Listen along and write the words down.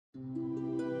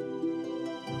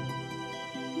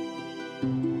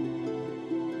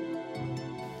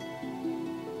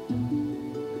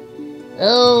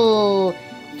Oh,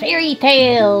 fairy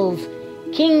tales,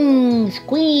 kings,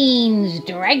 queens,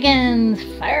 dragons,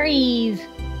 fairies.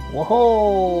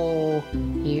 Whoa,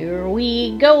 here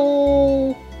we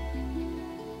go.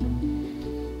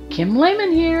 Kim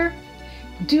Lehman here.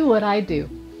 Do what I do.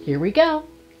 Here we go.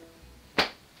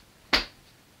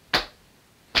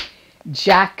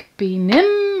 Jack be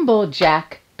nimble,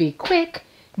 Jack be quick.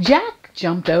 Jack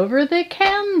jumped over the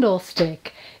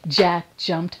candlestick. Jack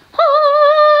jumped high.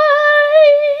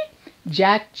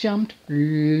 Jack jumped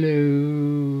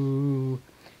low.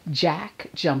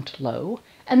 Jack jumped low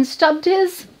and stubbed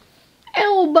his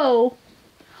elbow.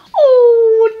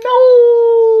 Oh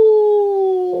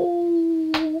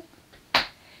no!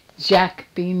 Jack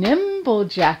be nimble,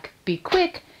 Jack be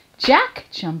quick. Jack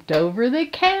jumped over the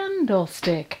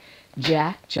candlestick.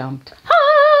 Jack jumped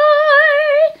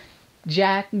high.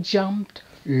 Jack jumped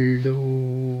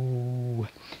low.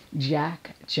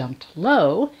 Jack jumped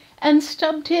low and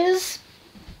stubbed his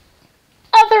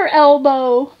other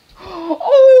elbow.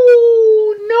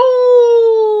 Oh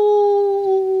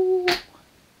no!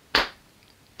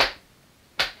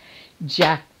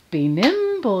 Jack be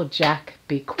nimble, Jack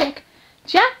be quick.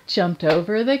 Jack jumped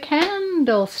over the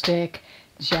candlestick.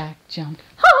 Jack jumped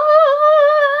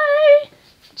high.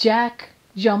 Jack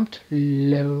jumped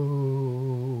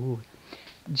low.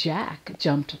 Jack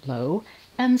jumped low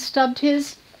and stubbed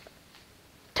his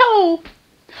toe.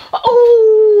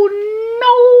 Oh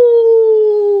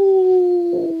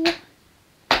no!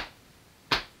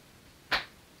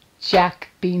 Jack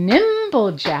be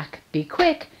nimble, Jack be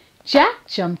quick. Jack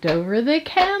jumped over the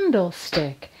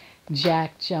candlestick.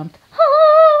 Jack jumped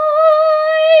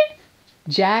high.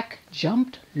 Jack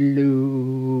jumped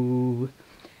low.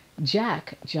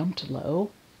 Jack jumped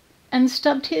low and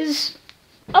stubbed his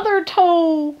other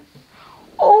toe.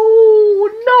 Oh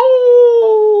no!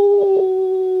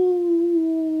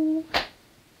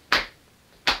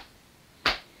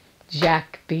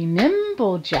 Jack be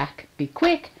nimble, Jack be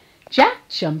quick. Jack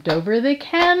jumped over the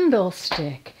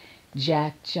candlestick.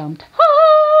 Jack jumped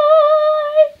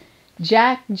high.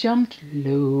 Jack jumped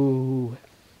low.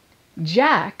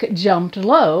 Jack jumped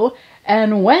low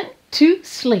and went to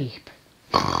sleep.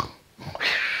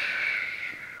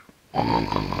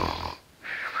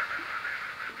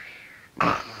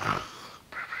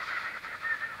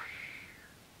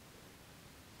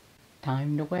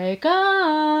 Time to wake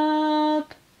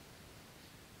up.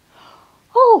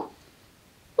 Oh,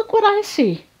 look what I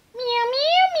see. Meow,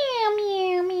 meow, meow,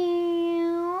 meow,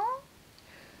 meow.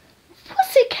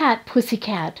 Pussycat,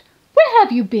 pussycat, where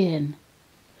have you been?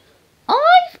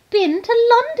 I've been to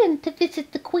London to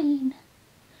visit the Queen.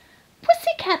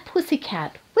 Pussycat,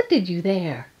 pussycat, what did you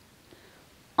there?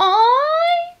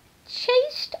 I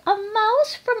chased a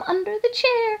mouse from under the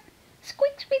chair.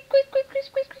 Squeak, squeak, squeak, squeak, squeak,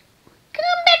 squeak, squeak.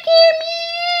 Come back here,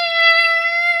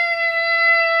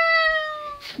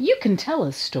 meow. You can tell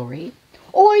a story,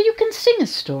 or you can sing a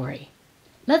story.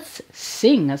 Let's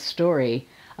sing a story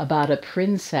about a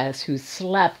princess who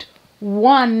slept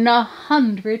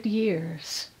 100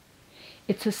 years.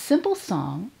 It's a simple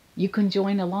song. You can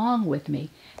join along with me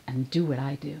and do what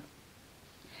I do.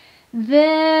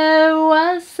 There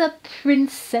was a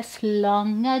princess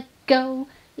long ago,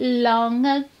 long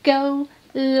ago,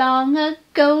 long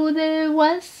ago. There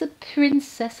was a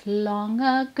princess long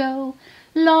ago,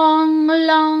 long,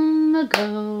 long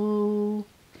ago.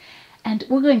 And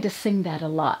we're going to sing that a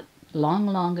lot, long,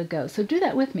 long ago. So do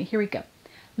that with me. Here we go.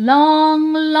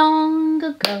 Long, long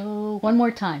ago. One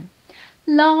more time.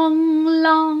 Long,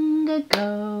 long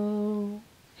ago.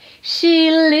 She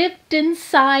lived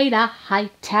inside a high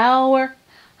tower,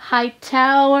 high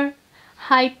tower,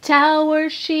 high tower.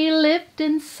 She lived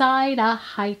inside a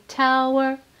high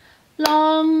tower,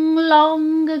 long,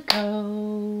 long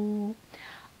ago.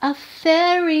 A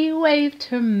fairy waved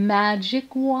her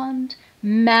magic wand,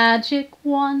 magic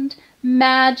wand,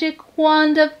 magic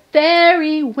wand. A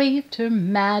fairy waved her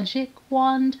magic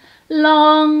wand,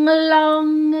 long,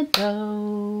 long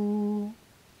ago.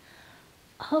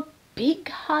 A big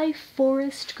high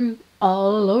forest grew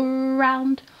all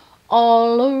around,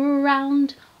 all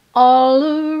around, all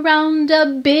around. A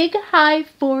big high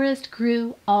forest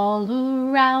grew all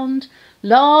around,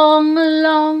 long,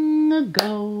 long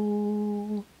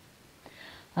ago.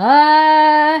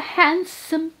 A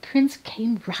handsome prince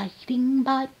came riding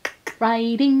by,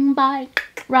 riding by,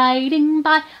 riding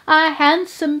by. A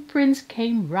handsome prince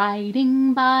came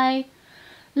riding by,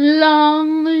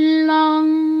 long,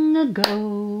 long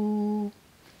ago.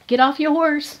 Get off your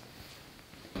horse.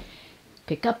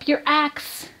 Pick up your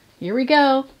axe. Here we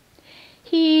go.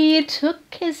 He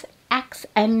took his axe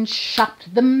and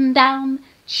chopped them down,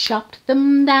 chopped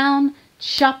them down,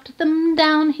 chopped them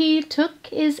down. He took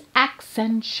his axe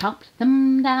and chopped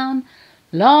them down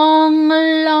long,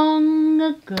 long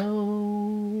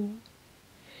ago.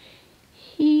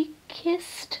 He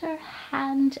kissed her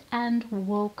hand and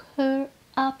woke her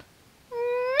up.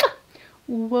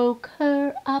 Woke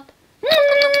her up.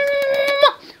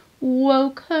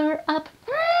 Woke her up.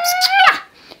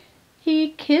 He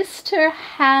kissed her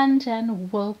hand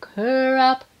and woke her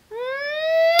up.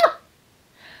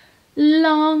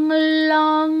 Long,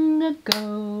 long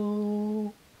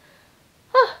ago.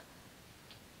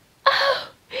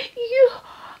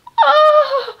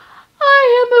 Oh,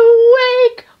 I am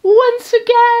awake once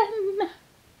again.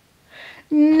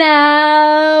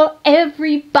 Now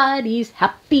everybody's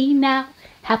happy now,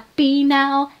 happy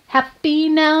now, happy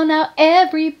now. Now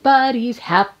everybody's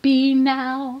happy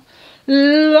now.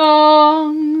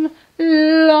 Long,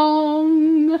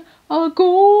 long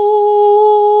ago.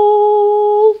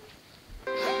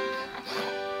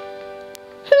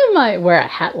 Who might wear a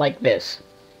hat like this?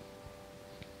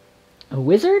 A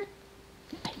wizard?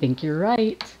 I think you're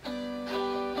right.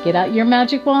 Get out your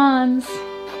magic wands.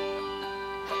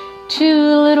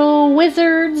 Two little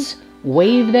wizards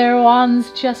wave their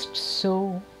wands just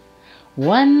so.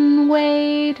 One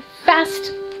waved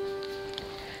fast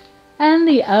and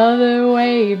the other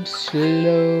waved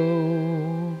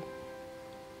slow.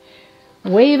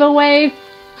 Wave away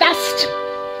fast,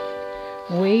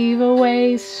 wave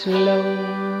away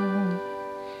slow.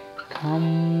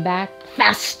 Come back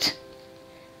fast,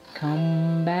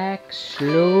 come back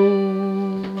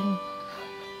slow.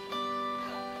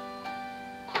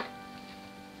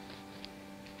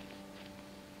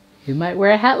 Who might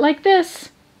wear a hat like this?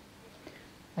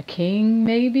 A king,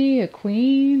 maybe, a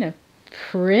queen, a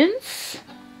prince?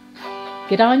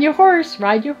 Get on your horse,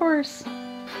 ride your horse.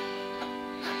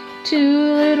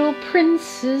 Two little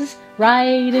princes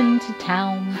ride into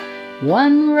town.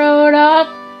 One rode up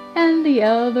and the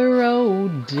other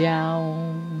rode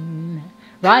down.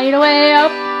 Ride away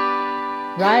up,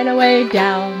 ride away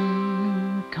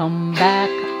down. Come back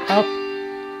up,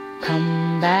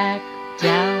 come back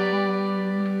down.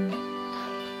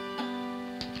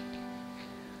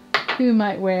 Who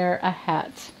might wear a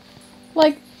hat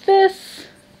like this?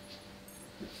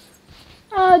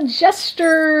 A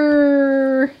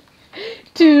jester.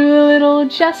 Two little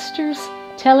jesters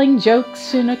telling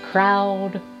jokes in a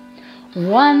crowd.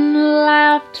 One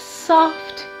laughed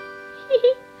soft,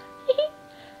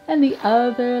 and the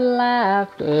other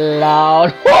laughed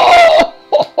loud.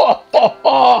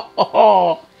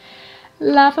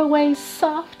 Laugh away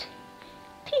soft,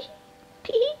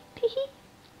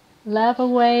 laugh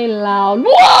away loud.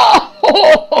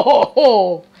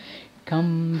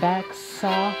 Come back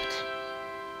soft,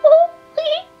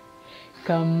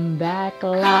 come back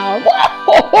loud.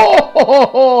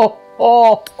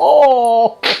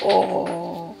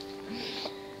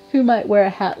 Who might wear a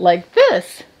hat like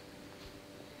this?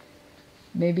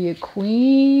 Maybe a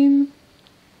queen,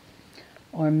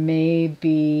 or maybe,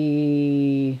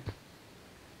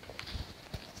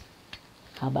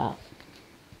 how about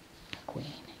a queen?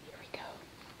 Here we go.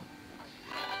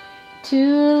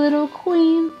 Two little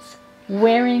queens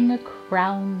wearing a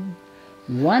crown.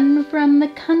 One from the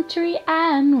country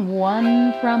and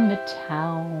one from the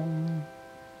town.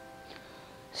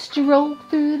 Stroll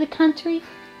through the country,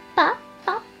 ba,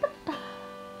 ba, ba, ba.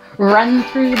 Run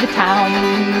through the town.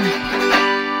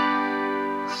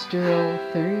 Stroll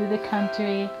through the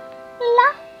country,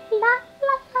 la, la,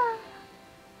 la, la.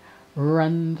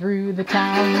 Run through the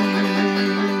town.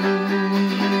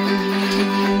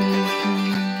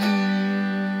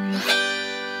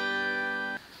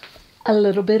 A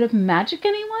little bit of magic,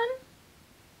 anyone?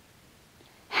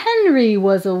 Henry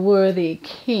was a worthy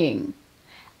king,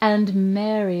 and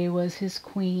Mary was his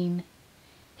queen.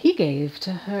 He gave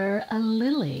to her a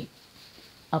lily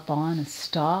upon a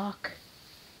stalk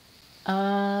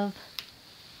of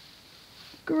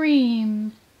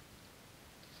green.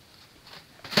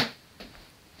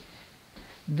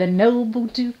 The noble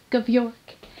Duke of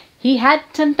York, he had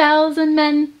 10,000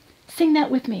 men. Sing that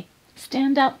with me.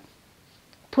 Stand up.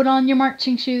 Put on your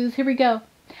marching shoes. Here we go.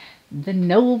 The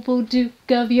noble Duke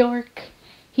of York,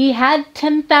 he had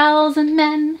 10,000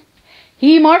 men.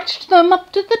 He marched them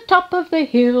up to the top of the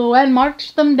hill and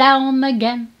marched them down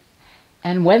again.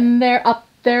 And when they're up,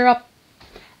 they're up.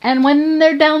 And when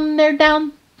they're down, they're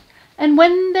down. And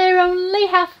when they're only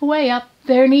halfway up,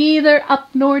 they're neither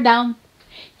up nor down.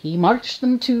 He marched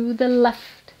them to the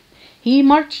left. He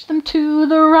marched them to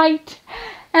the right.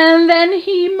 And then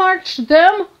he marched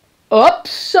them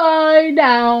upside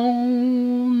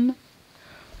down.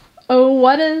 Oh,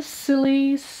 what a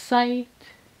silly sight.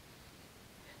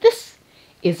 This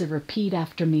is a repeat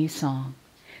after me song.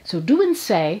 So do and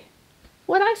say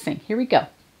what I sing. Here we go.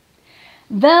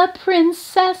 The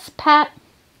Princess Pat.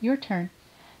 Your turn.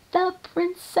 The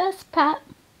Princess Pat.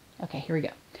 Okay, here we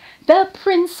go. The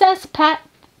Princess Pat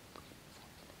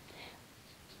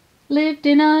lived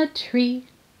in a tree.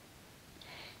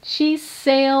 She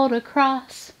sailed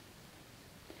across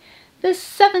the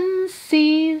 7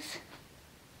 seas.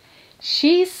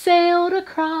 She sailed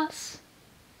across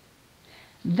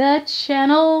the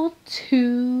channel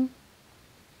too.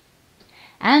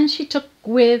 And she took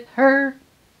with her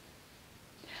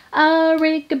a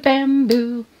rig of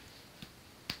bamboo.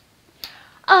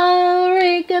 A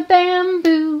rig of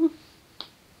bamboo.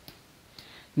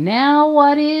 Now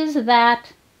what is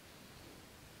that?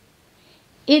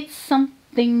 It's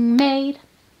something made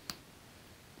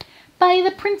by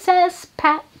the Princess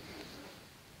Pat.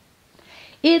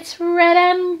 It's red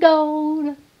and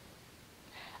gold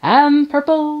and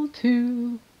purple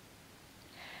too.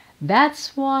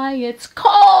 That's why it's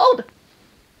called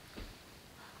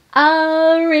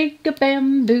a rig of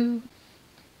bamboo.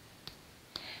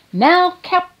 Now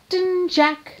Captain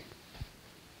Jack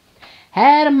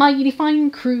had a mighty fine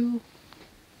crew.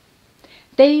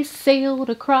 They sailed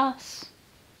across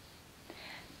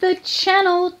the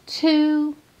channel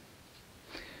too,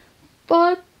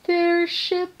 but their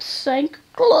ship sank,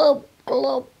 glub,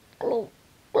 glub, glub,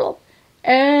 glub,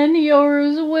 and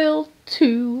yours will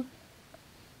too,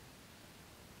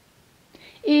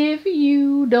 if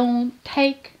you don't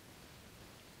take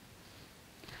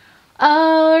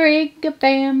a rig of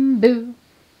bamboo.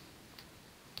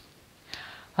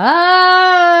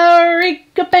 A rig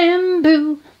of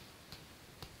bamboo.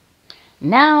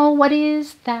 Now what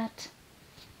is that?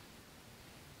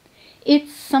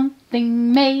 It's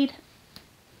something made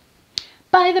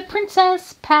by the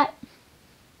Princess Pat.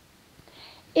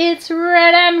 It's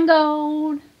red and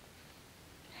gold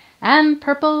and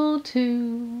purple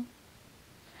too.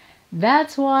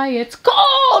 That's why it's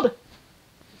called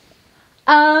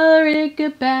a rig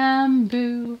of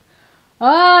bamboo.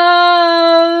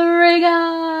 A rig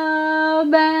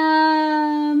of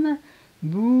bamboo.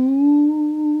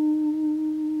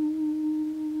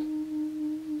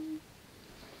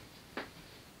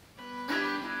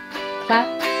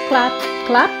 Clap, clap,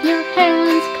 clap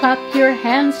your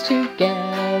hands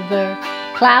together.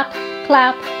 Clap,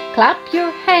 clap, clap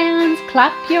your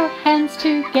hands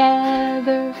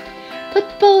together. Put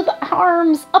both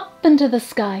arms up into the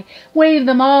sky, wave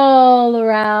them all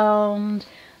around.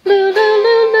 Loo, loo,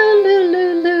 loo, loo, loo,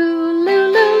 loo, loo, loo,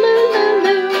 loo, loo,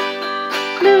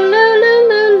 loo, loo,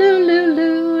 loo,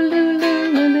 loo,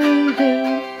 loo, loo,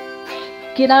 loo.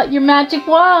 Get out your magic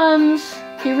wands.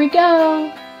 Here we go.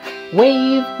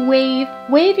 Wave, wave,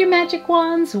 wave your magic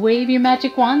wands. Wave your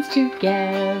magic wands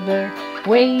together.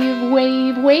 Wave,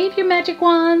 wave, wave your magic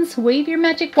wands. Wave your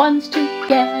magic wands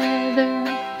together.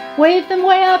 Wave them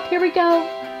way up. Here we go.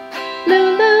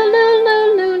 Loo, loo, loo,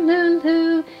 loo, loo, loo,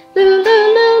 loo. Loo,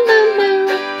 loo, loo, loo, loo.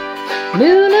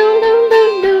 Loo, loo, loo, loo,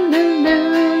 loo, loo,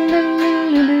 loo,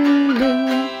 loo, loo,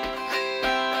 loo.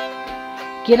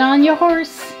 Get on your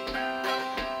horse.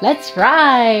 Let's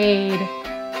ride.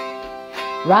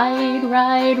 Ride,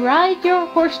 ride, ride your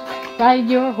horse. Ride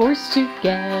your horse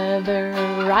together.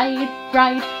 Ride,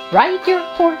 ride, ride your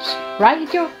horse.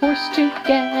 Ride your horse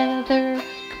together.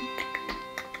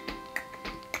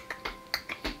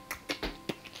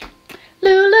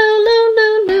 Loo, loo, loo,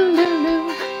 loo, loo, loo, loo.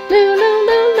 Loo, loo,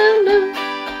 loo, loo, loo.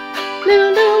 Loo,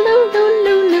 loo, loo, loo,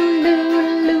 loo, loo,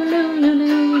 loo, loo, loo,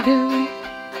 loo, loo.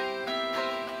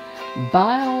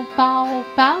 Bow, bow,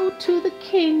 bow to the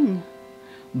king.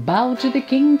 Bow to the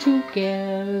king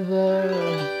together.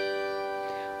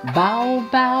 Bow,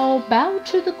 bow, bow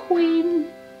to the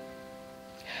queen.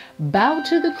 Bow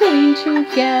to the queen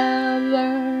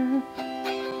together.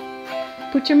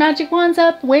 Put your magic wands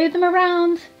up, wave them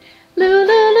around. Loo, loo,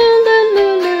 loo, loo,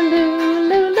 loo, loo, loo,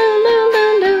 loo, loo,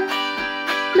 loo, loo.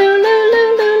 Loo, loo, loo,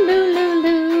 loo, loo,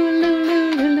 loo, loo,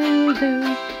 loo, loo,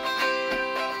 loo.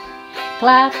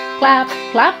 Clap, clap,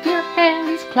 clap your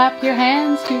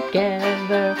hands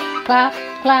together. Clap,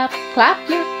 clap, clap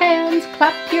your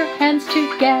hands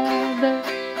together.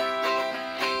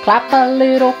 Clap a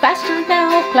little faster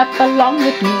now, clap along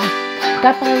with me.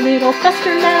 Clap a little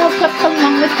faster now, clap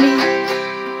along with me.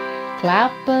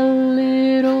 Clap a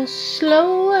little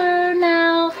slower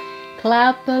now,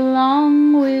 clap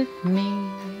along with me.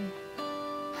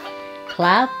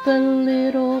 Clap a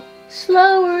little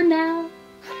slower now,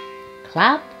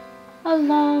 clap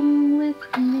along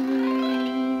with me.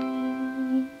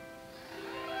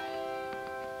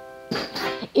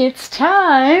 It's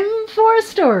time for a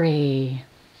story.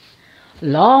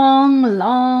 Long,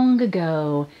 long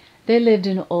ago, there lived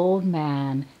an old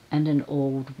man and an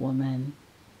old woman.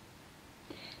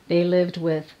 They lived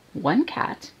with one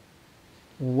cat,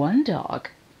 one dog,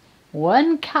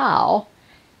 one cow,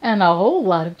 and a whole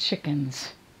lot of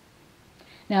chickens.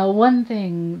 Now, one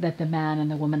thing that the man and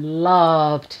the woman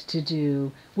loved to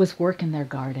do was work in their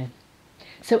garden.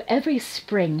 So every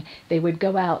spring they would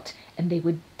go out and they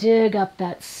would dig up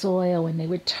that soil and they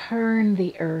would turn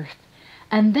the earth,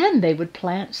 and then they would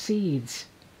plant seeds.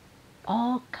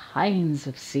 All kinds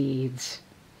of seeds.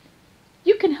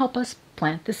 You can help us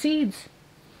plant the seeds.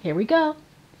 Here we go.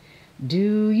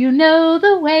 Do you know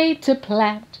the way to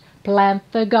plant? Plant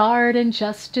the garden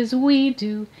just as we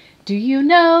do. Do you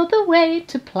know the way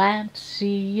to plant?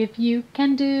 See if you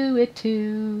can do it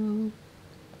too.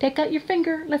 Take out your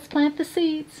finger, let's plant the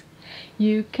seeds.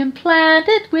 You can plant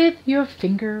it with your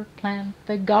finger. Plant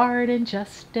the garden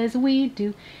just as we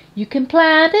do. You can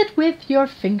plant it with your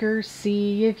finger.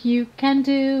 See if you can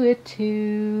do it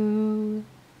too.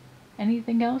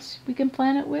 Anything else we can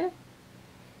plant it with?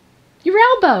 Your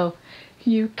elbow.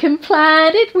 You can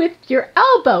plant it with your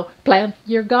elbow. Plant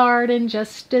your garden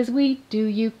just as we do.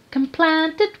 You can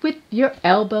plant it with your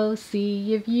elbow.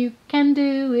 See if you can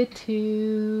do it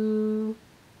too.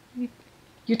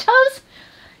 Your toes.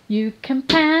 You can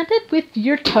plant it with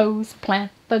your toes.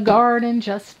 Plant the garden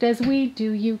just as we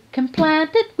do. You can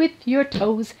plant it with your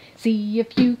toes. See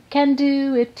if you can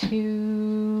do it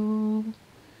too.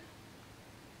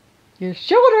 Your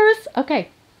shoulders. Okay.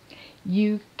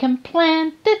 You can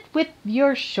plant it with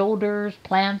your shoulders.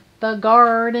 Plant the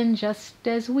garden just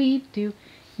as we do.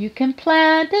 You can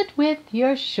plant it with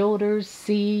your shoulders.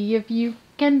 See if you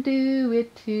can do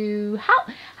it too. How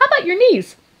about your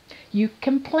knees? You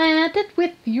can plant it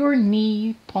with your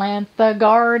knee. Plant the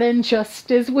garden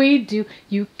just as we do.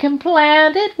 You can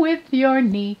plant it with your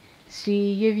knee.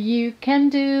 See if you can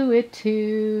do it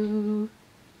too.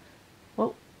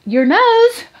 Well, your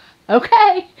nose.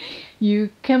 Okay. You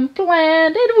can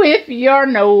plant it with your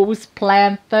nose.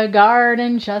 Plant the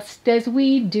garden just as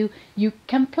we do. You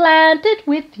can plant it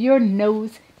with your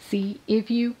nose. See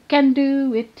if you can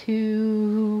do it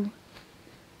too.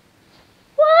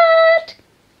 What?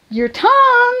 Your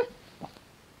tongue.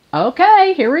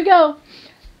 Okay, here we go.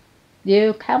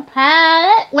 You can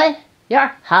plant it with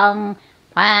your tongue.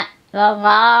 Plant the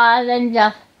garden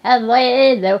just as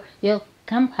we do. You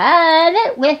can plant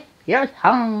it with your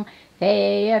tongue.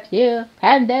 See if you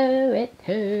can do it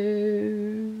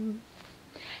too.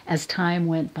 As time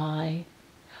went by,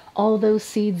 all those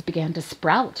seeds began to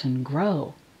sprout and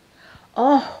grow.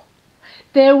 Oh,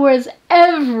 there was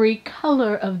every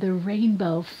color of the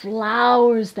rainbow,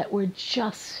 flowers that were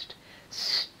just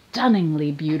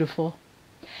stunningly beautiful.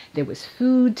 There was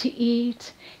food to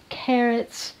eat,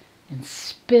 carrots and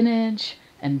spinach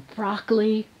and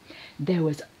broccoli. There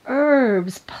was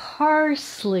herbs,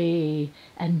 parsley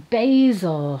and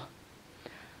basil.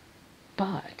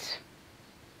 But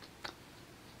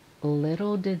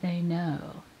little did they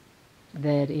know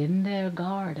that in their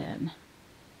garden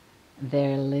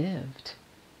there lived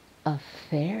a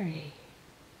fairy.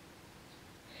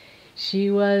 She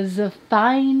was a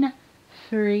fine,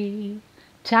 free,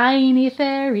 tiny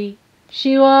fairy.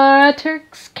 She wore a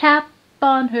Turk's cap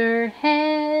on her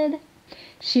head.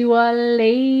 She wore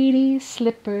lady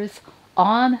slippers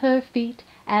on her feet,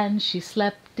 and she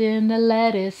slept in a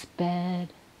lettuce bed.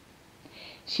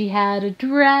 She had a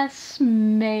dress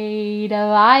made of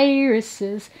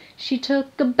irises. She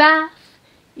took a bath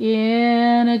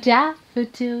in a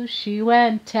daffodil. She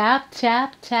went tap,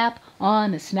 tap, tap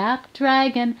on a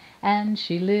snapdragon, and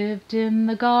she lived in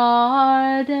the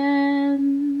garden.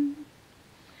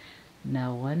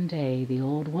 Now one day the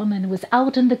old woman was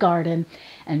out in the garden,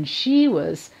 and she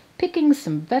was picking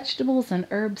some vegetables and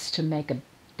herbs to make a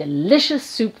delicious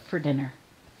soup for dinner.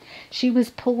 She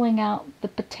was pulling out the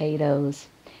potatoes.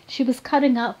 She was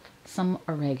cutting up some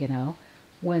oregano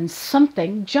when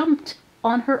something jumped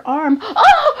on her arm. Oh!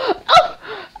 Oh!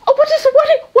 Oh! What is it?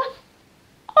 What?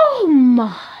 Oh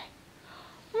my!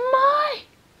 My!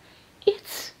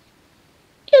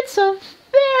 It's a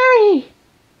fairy!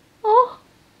 Oh!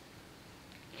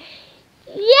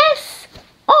 Yes,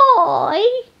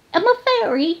 I am a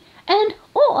fairy, and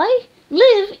I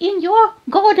live in your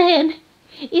garden.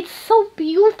 It's so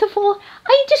beautiful.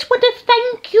 I just want to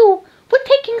thank you for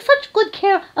taking such good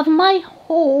care of my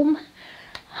home.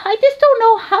 I just don't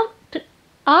know how to...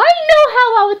 I know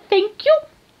how I would thank you.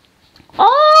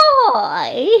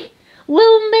 I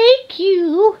will make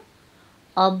you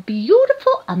a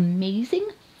beautiful, amazing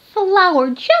flower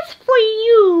just for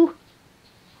you.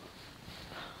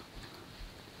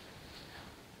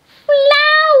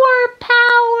 Flower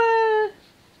power!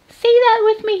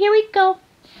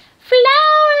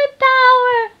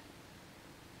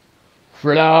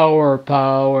 Flower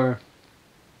power.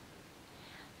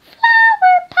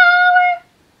 Flower power.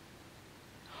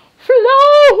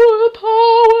 Flower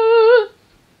power.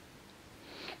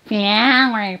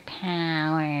 Flower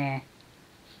power.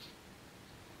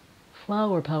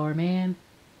 Flower power, man.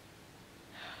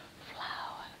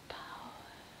 Flower power.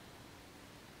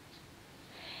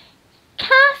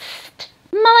 Cast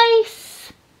my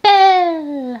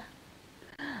spell.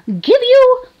 Give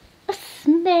you a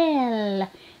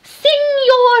smell. Sing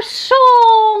your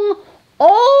song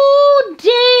all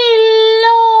day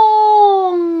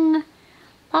long.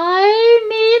 I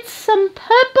need some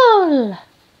purple.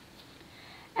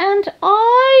 And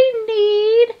I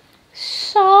need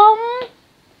some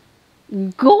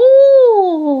gold.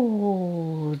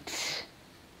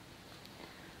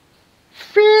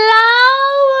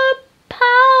 Flower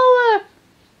power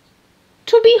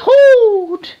to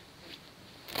behold.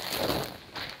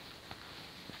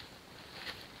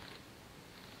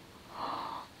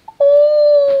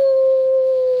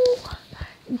 Oh,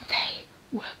 They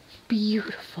were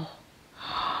beautiful.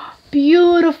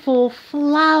 Beautiful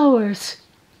flowers.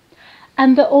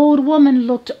 And the old woman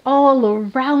looked all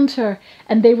around her,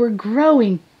 and they were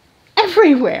growing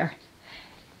everywhere.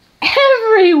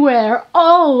 Everywhere,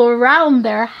 all around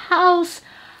their house.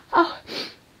 Oh,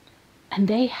 and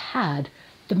they had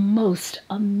the most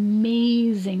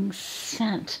amazing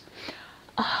scent.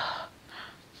 Oh,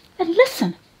 and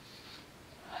listen.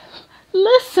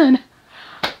 Listen.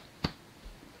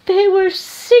 They were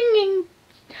singing.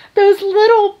 Those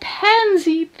little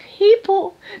pansy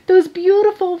people, those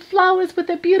beautiful flowers with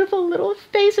their beautiful little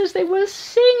faces, they were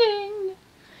singing.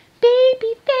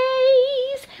 baby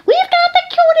face, we've got the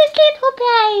cutest little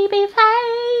baby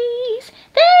face.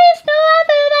 There is no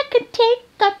other that can take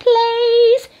our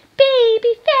place.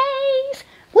 Baby face,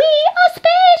 we are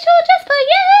special just for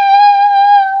you.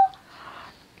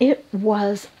 It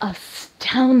was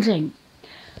astounding.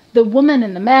 The woman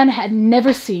and the man had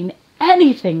never seen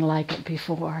anything like it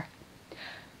before.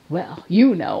 Well,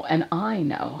 you know and I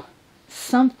know,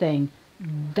 something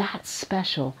that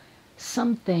special,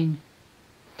 something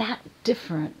that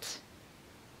different.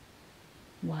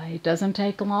 Why, it doesn't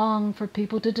take long for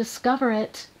people to discover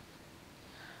it.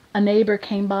 A neighbor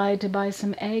came by to buy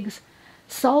some eggs,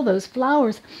 saw those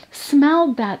flowers,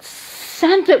 smelled that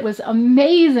scent that was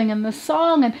amazing in the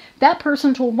song, and that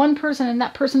person told one person, and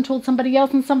that person told somebody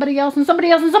else, and somebody else, and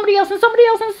somebody else, and somebody else, and somebody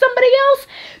else, and somebody else.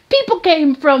 People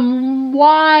came from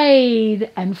wide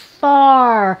and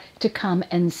far to come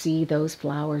and see those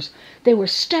flowers. They were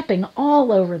stepping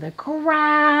all over the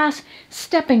grass,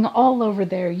 stepping all over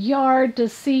their yard to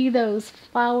see those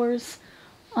flowers,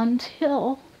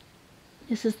 until,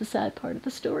 this is the sad part of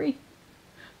the story,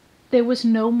 there was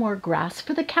no more grass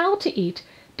for the cow to eat,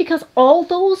 because all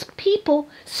those people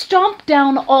stomped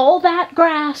down all that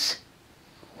grass.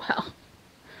 Well,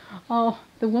 oh,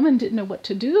 the woman didn't know what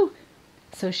to do,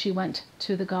 so she went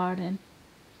to the garden.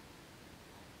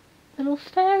 Little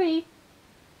fairy,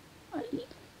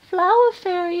 flower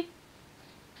fairy,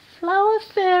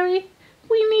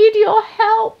 we need your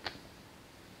help.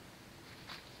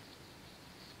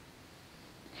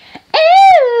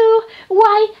 Oh,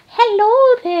 why,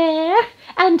 hello there.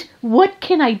 And what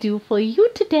can I do for you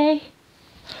today?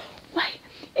 Why,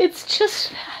 it's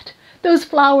just that those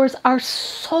flowers are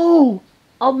so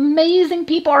amazing.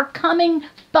 People are coming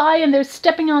by and they're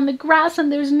stepping on the grass,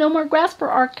 and there's no more grass for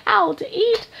our cow to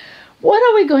eat. What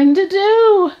are we going to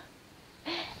do?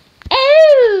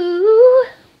 Oh,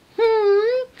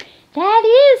 that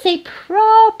is a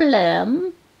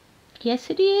problem. Yes,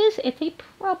 it is. It's a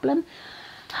problem.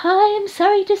 I am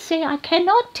sorry to say I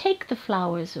cannot take the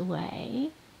flowers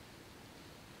away,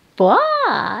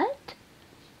 but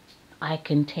I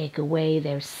can take away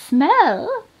their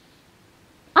smell.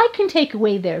 I can take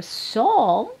away their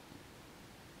song.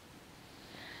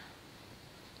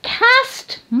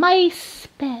 Cast my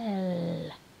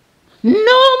spell.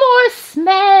 No more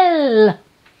smell.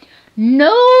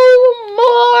 No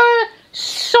more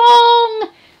song.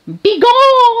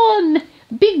 Begone!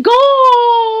 Begone!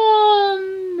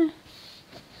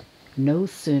 No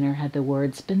sooner had the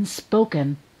words been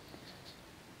spoken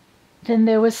than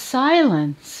there was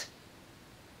silence.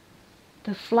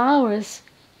 The flowers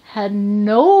had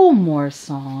no more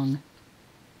song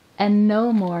and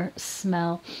no more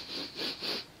smell.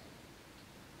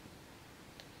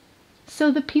 So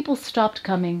the people stopped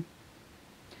coming.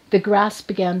 The grass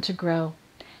began to grow.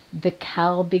 The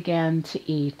cow began to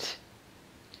eat.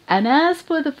 And as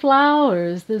for the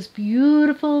flowers, those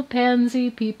beautiful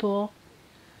pansy people,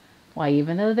 why,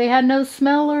 even though they had no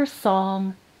smell or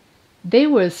song, they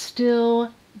were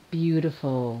still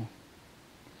beautiful.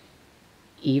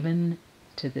 Even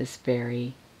to this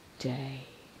very day.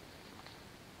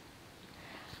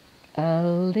 A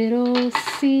little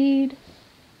seed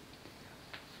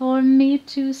for me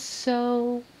to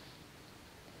sow,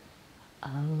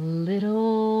 a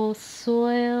little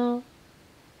soil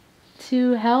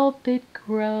to help it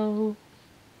grow,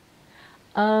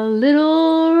 a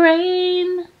little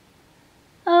rain,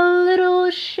 a little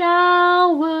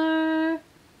shower,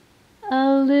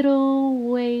 a little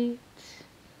wait,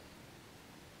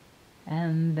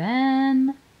 and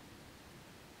then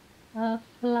a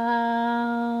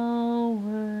flower.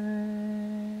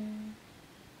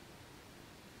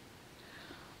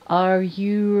 Are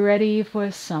you ready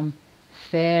for some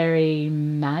fairy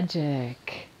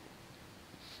magic?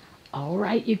 All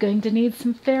right, you're going to need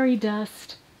some fairy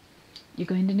dust. You're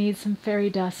going to need some fairy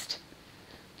dust.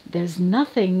 There's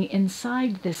nothing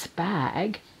inside this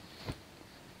bag,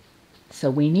 so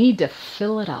we need to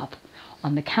fill it up.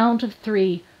 On the count of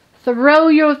 3, throw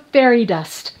your fairy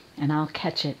dust, and I'll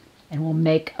catch it, and we'll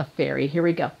make a fairy. Here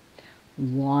we go.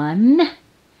 1,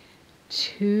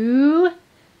 2,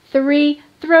 3.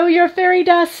 Throw your fairy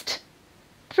dust.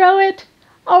 Throw it.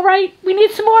 All right, we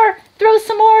need some more. Throw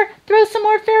some more. Throw some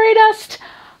more fairy dust.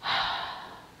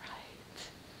 Right.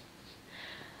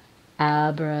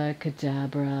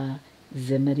 Abracadabra,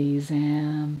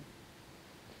 zimmity-zam.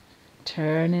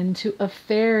 Turn into a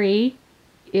fairy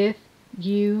if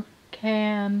you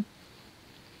can.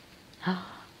 There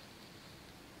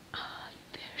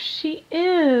she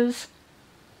is,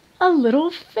 a little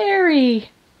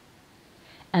fairy.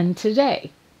 And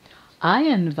today, I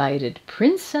invited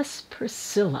Princess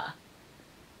Priscilla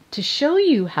to show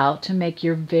you how to make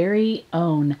your very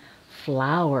own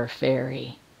flower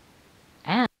fairy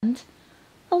and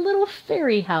a little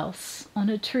fairy house on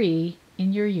a tree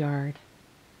in your yard.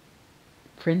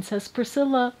 Princess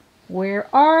Priscilla,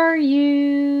 where are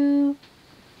you?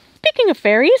 Speaking of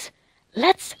fairies,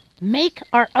 let's make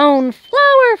our own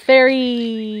flower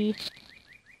fairy.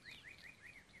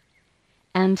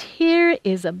 And here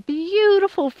is a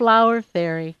beautiful flower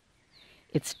fairy.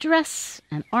 Its dress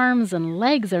and arms and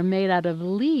legs are made out of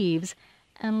leaves,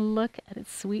 and look at its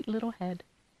sweet little head.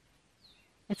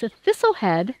 It's a thistle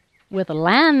head with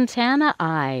lantana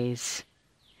eyes.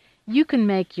 You can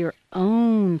make your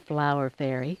own flower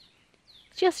fairy.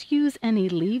 Just use any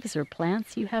leaves or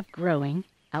plants you have growing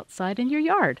outside in your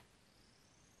yard.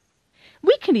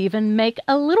 We can even make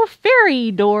a little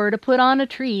fairy door to put on a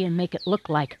tree and make it look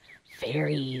like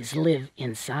fairies live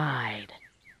inside.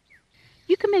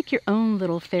 You can make your own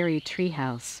little fairy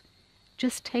treehouse.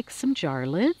 Just take some jar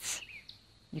lids.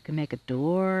 You can make a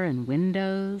door and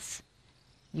windows.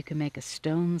 You can make a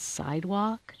stone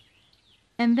sidewalk.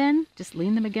 And then just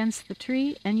lean them against the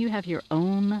tree and you have your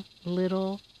own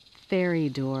little fairy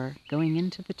door going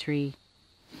into the tree.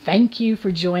 Thank you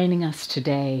for joining us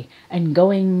today and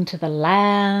going to the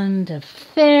land of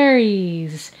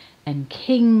fairies and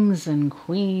kings and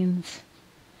queens.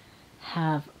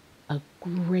 Have a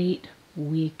great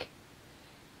week.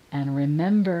 And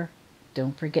remember,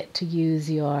 don't forget to use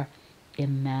your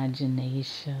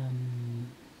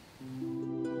imagination.